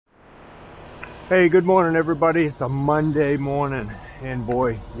Hey, good morning everybody. It's a Monday morning, and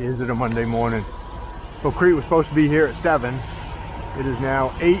boy, is it a Monday morning. So Crete was supposed to be here at 7. It is now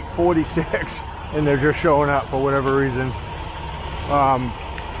 8:46 and they're just showing up for whatever reason.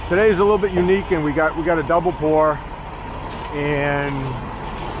 Today is a little bit unique, and we got a double pour, and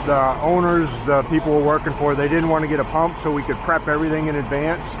the owners, the people we're working for, they didn't want to get a pump so we could prep everything in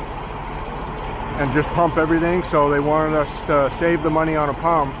advance and just pump everything. So they wanted us to save the money on a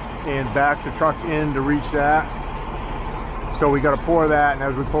pump and back the truck in to reach that. So we got to pour that, and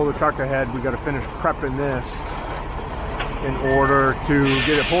as we pull the truck ahead, we got to finish prepping this in order to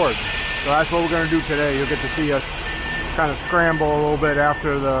get it poured. So that's what we're going to do today. You'll get to see us kind of scramble a little bit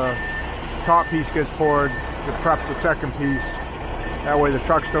after the top piece gets poured to prep the second piece. That way the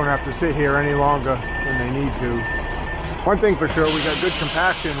trucks don't have to sit here any longer than they need to. One thing for sure, we got good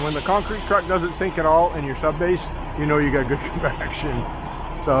compaction. When the concrete truck doesn't sink at all in your sub base, you know you got good compaction.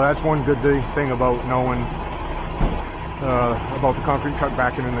 So that's one good thing about knowing about the concrete truck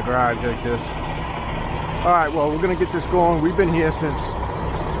backing in the garage like this. All right, well, we're gonna get this going. We've been here since,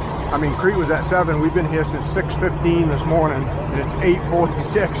 Crete was at 7. We've been here since 6:15 this morning, and it's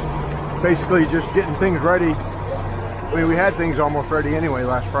 8:46. Basically just getting things ready. I mean, we had things almost ready anyway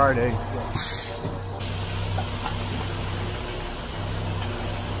last Friday.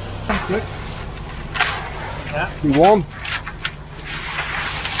 Good. Yeah. You warm?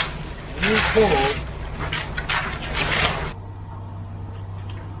 Cold.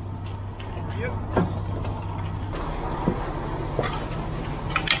 Yep.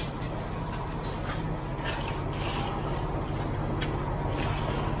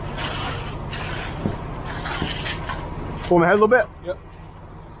 Pull my head a little bit? Yep.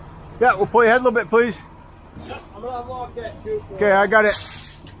 Yeah, we'll pull your head a little bit, please. Yep, I'm gonna unlock that chute. Okay, I got it.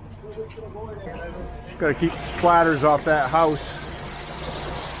 Gotta keep splatters off that house.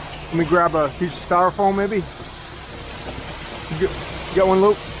 Let me grab a piece of styrofoam, maybe. You got one,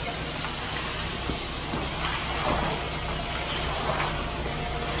 Luke?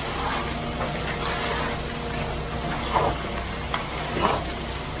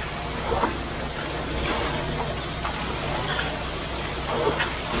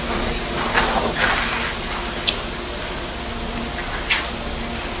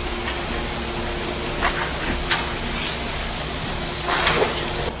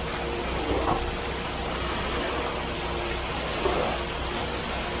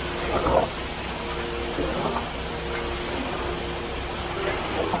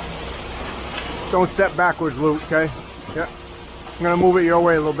 Don't step backwards, Luke, okay? Yeah. I'm gonna move it your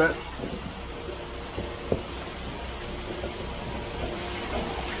way a little bit.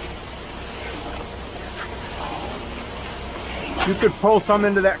 You could pull some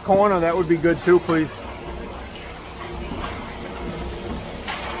into that corner, that would be good too, please.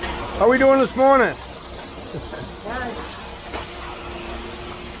 How are we doing this morning?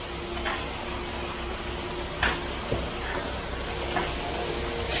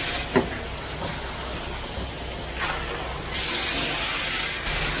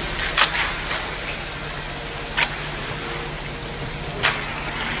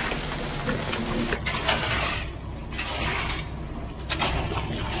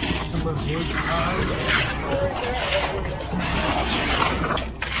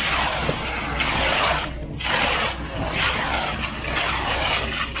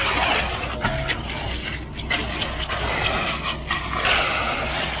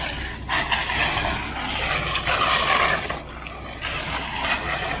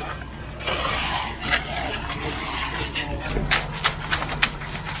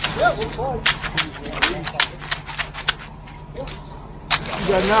 Yeah, we're fine. You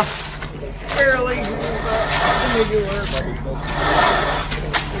got enough? Barely. Make it work.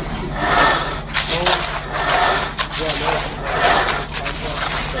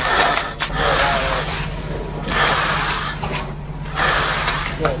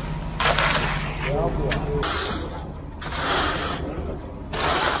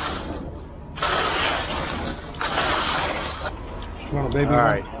 All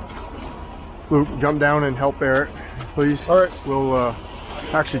right. Luke, jump down and help Eric, please. All right. We'll,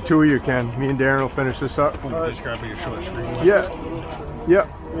 actually 2 of you can. Me and Darren will finish this up. All right. Just grab your short screen. Yeah. Yep.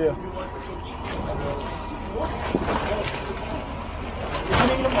 Yeah.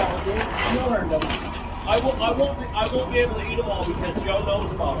 I won't be able to eat them all because Joe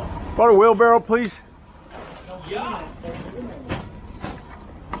knows about them. About a wheelbarrow, please. Yeah.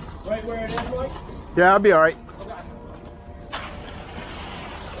 Right where it is, Mike? Yeah, I'll be all right.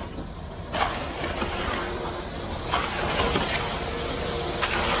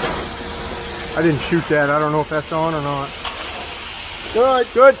 I didn't shoot that. I don't know if that's on or not. Good,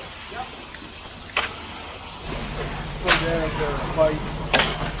 good. Yep.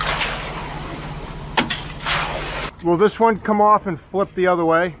 Will this one come off and flip the other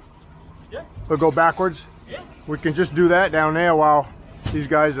way? Yeah. Or go backwards? Yeah. We can just do that down there while these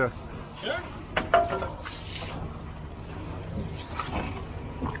guys are... Sure.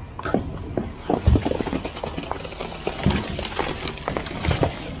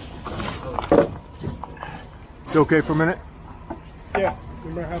 You okay for a minute? Yeah,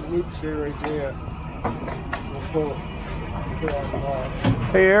 we're gonna have loops here right there. We'll pull it on the wall.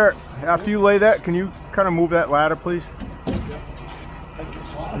 Hey Eric, after you lay that, can you kind of move that ladder, please?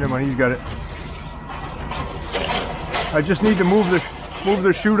 Never mind, he's got it. I just need to move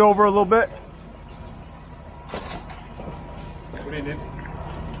the chute over a little bit. What do you need?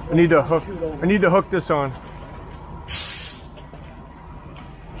 I need to hook this on.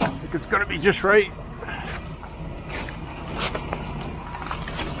 I think it's gonna be just right.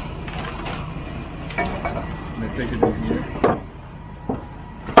 Can I take it in here?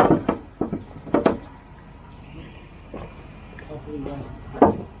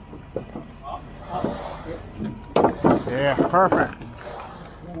 Yeah, perfect.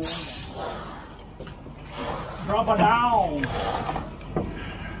 Drop it down.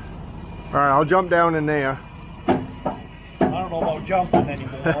 All right, I'll jump down in there. I don't know about jumping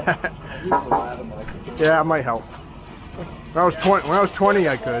anymore. Yeah, it might help. When I was 20,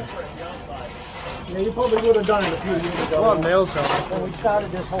 I could. Yeah, you probably would have done it a few years ago. Well, nails on. When we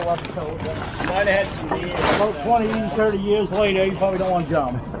started this whole episode, might have had some years. About 20, 30 years later, you probably don't want to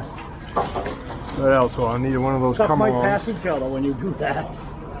jump. What else? Well, I need one of those Stuff come might along. pass each other when you do that.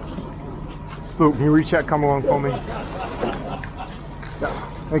 Luke, can you reach that come along for me? Yeah,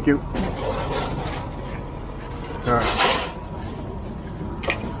 thank you. All right.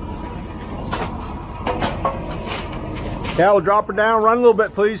 Yeah, we'll drop her down. Run a little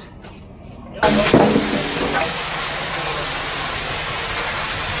bit, please.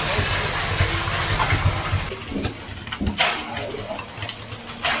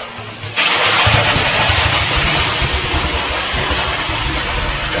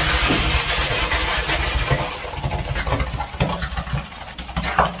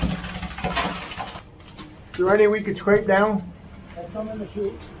 Is there any we could scrape down? Have some in the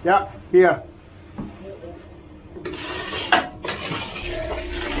chute. Yeah, here.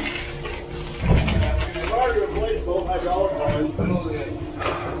 I've already replaced both hydraulic lines.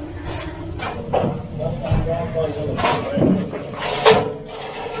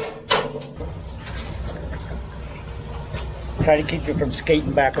 Try to keep you from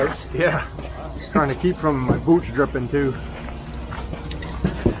skating backwards. Yeah. Trying to keep from my boots dripping too.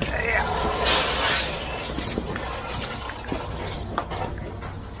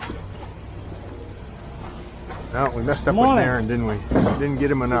 No, we messed up with Aaron, didn't we? Didn't get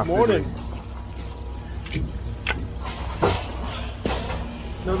him enough. Good morning.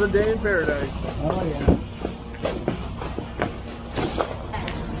 Another day in paradise. Oh yeah.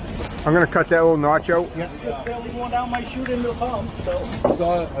 I'm gonna cut that little notch out. Just barely going down my chute into the pump, so.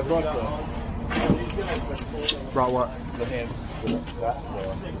 Saw it. I brought Brought what? the hands.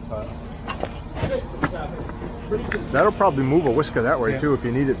 That'll probably move a whisker that way too if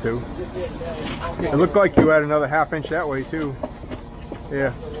you need it to. It looked like you had another ½ inch that way too.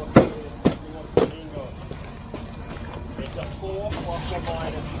 Yeah. It's a 4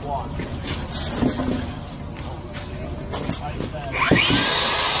 ± 1.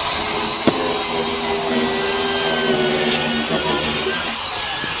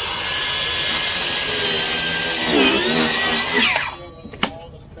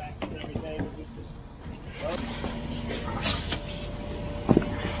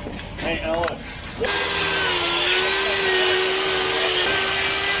 Hey, Ellen.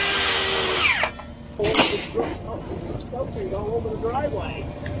 All over the driveway.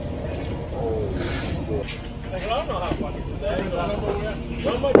 I don't know how funny this is.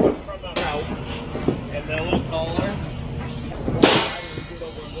 One might put it from the house, and they're a little taller.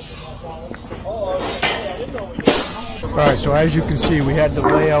 All right, so as you can see, we had to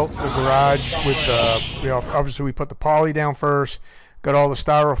lay out the garage with obviously we put the poly down first, got all the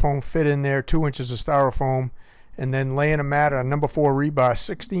styrofoam fit in there, 2 inches of styrofoam, and then laying a mat on number 4 rebar,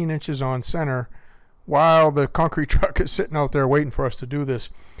 16 inches on center, while the concrete truck is sitting out there waiting for us to do this.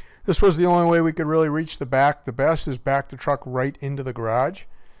 This was the only way we could really reach the back. The best is back the truck right into the garage.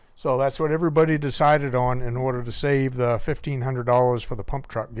 So that's what everybody decided on in order to save the $1,500 for the pump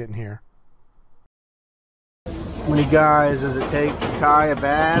truck getting here. How many guys does it take to tie a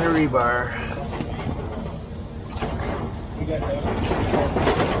battery bar?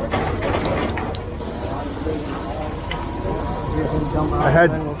 get him come out, I had-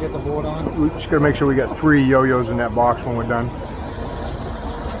 and then we'll get the board on. We just gotta make sure we got 3 yo-yos in that box when we're done.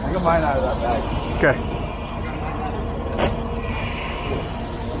 I got mine out of that bag. Okay.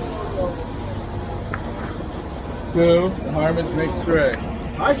 Two, the Harmons makes 3.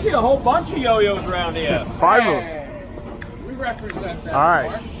 I see a whole bunch of yo-yos around here. 5 of them. Hey, we represent that. All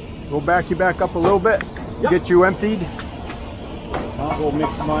right. We'll back you back up a little bit. Yep. Get you emptied. I'll go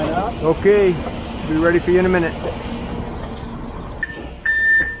mix mine up. Okay. Be ready for you in a minute.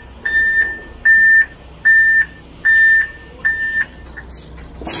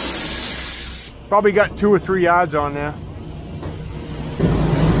 Probably got 2 or 3 yards on there.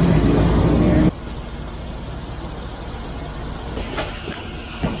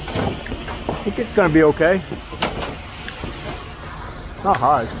 I think it's gonna be okay. Not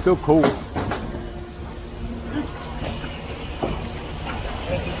hot, it's still cool.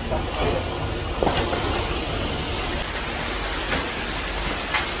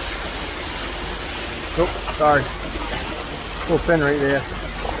 Oh, sorry. Little pin right there.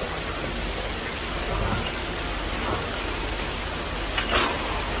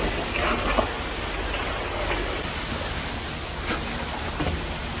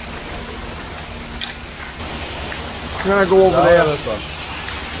 I'm gonna go over there.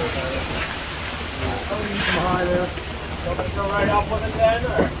 Go right up with it then,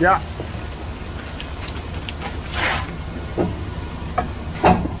 or? Yeah.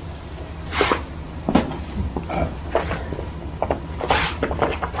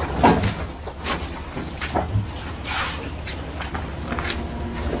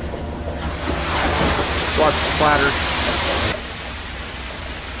 Watch the splatters.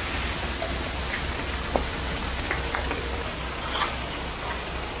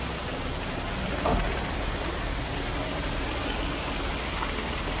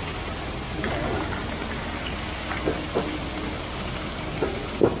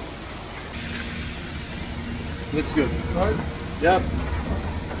 Looks good. Yep.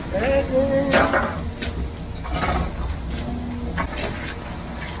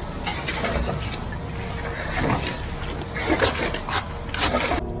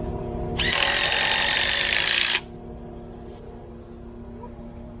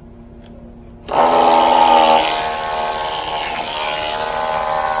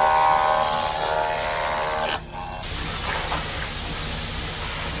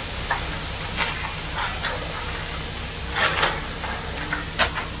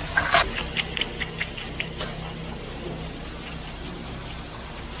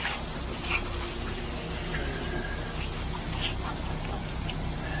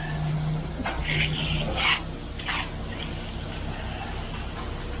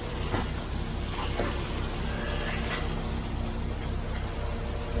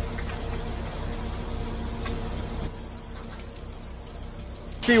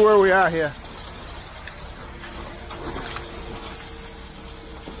 See where we are here.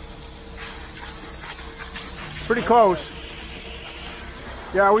 Pretty close.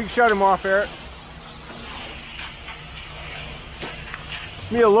 Yeah, we can shut him off, Eric.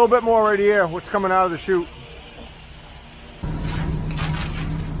 Me a little bit more right here, what's coming out of the chute.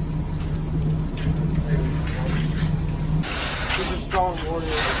 He's a strong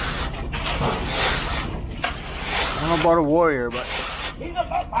warrior. I don't know about a warrior, but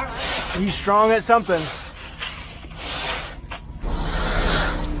he's strong at something.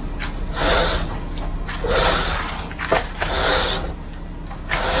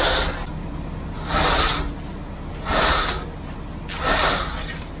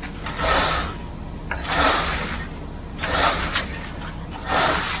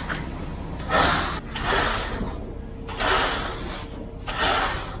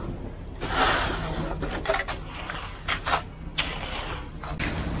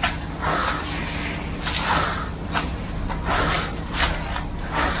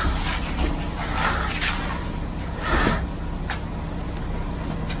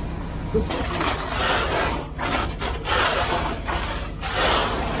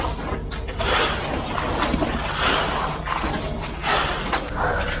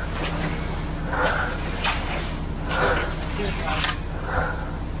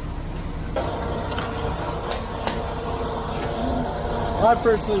 I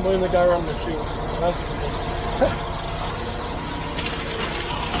personally blame the guy around the chute. That's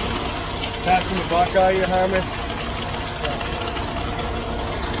passing the buck guy, you Harmon.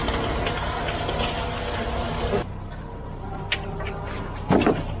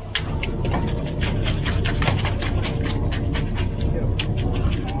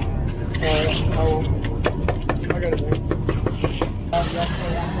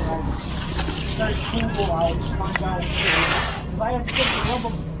 I got it.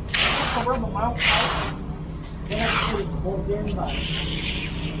 the rubber mount out, then I put it both in, but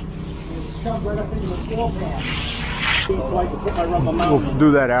it comes right up into the floor pan. So I can put my rubber mount We'll in.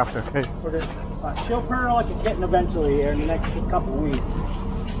 do that after. Hey. Put it, she'll turn it like a kitten eventually here in the next couple of weeks.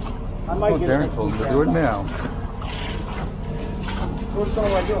 I might get Darren it. told him to do it now. What's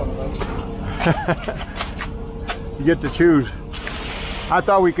all I do? You get to choose. I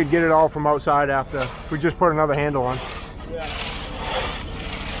thought we could get it all from outside after. We just put another handle on. Yeah.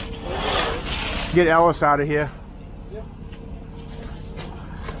 Get Ellis out of here. Yep.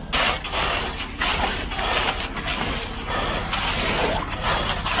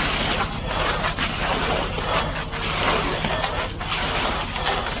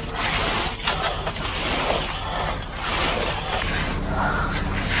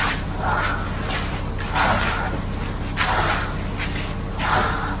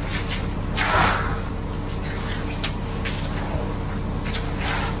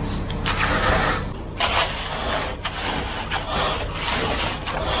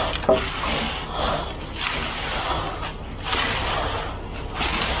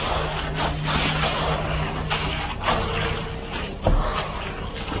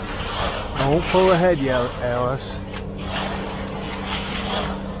 Don't pull ahead yet, Alice.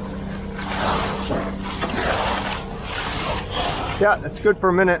 Yeah, that's good for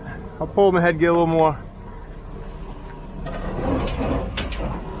a minute. I'll pull my head, get a little more.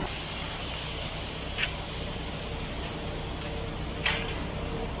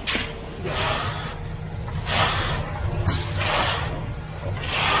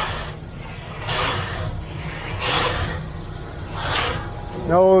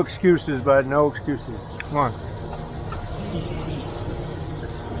 No excuses, bud. No excuses. Come on.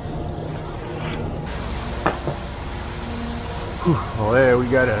 Whew. Well, there we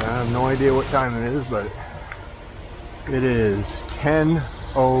got it. I have no idea what time it is, but it is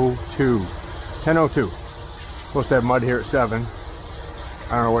 10:02. 10:02. Supposed to have mud here at 7.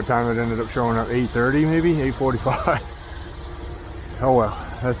 I don't know what time it ended up showing up. 8:30 maybe? 8:45. Oh well.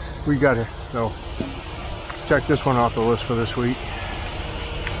 We got it. So check this one off the list for this week.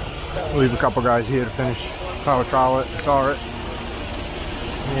 Leave a couple guys here to finish power trowel it, saw it,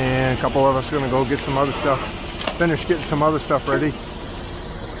 and a couple of us are going to go get some other stuff, finish getting some other stuff ready.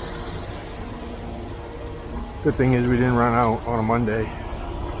 Good thing is we didn't run out on a Monday.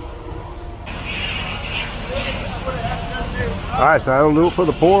 Alright, so that'll do it for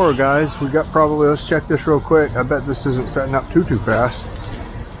the pour, guys. We got probably, let's check this real quick. I bet this isn't setting up too fast.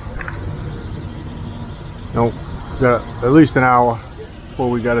 Nope, got at least an hour before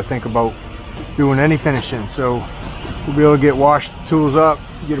we got to think about doing any finishing. So we'll be able to get washed tools up,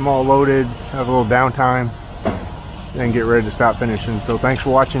 get them all loaded, have a little downtime, then get ready to start finishing. So thanks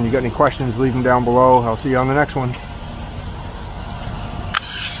for watching. You got any questions, leave them down below. I'll see you on the next one.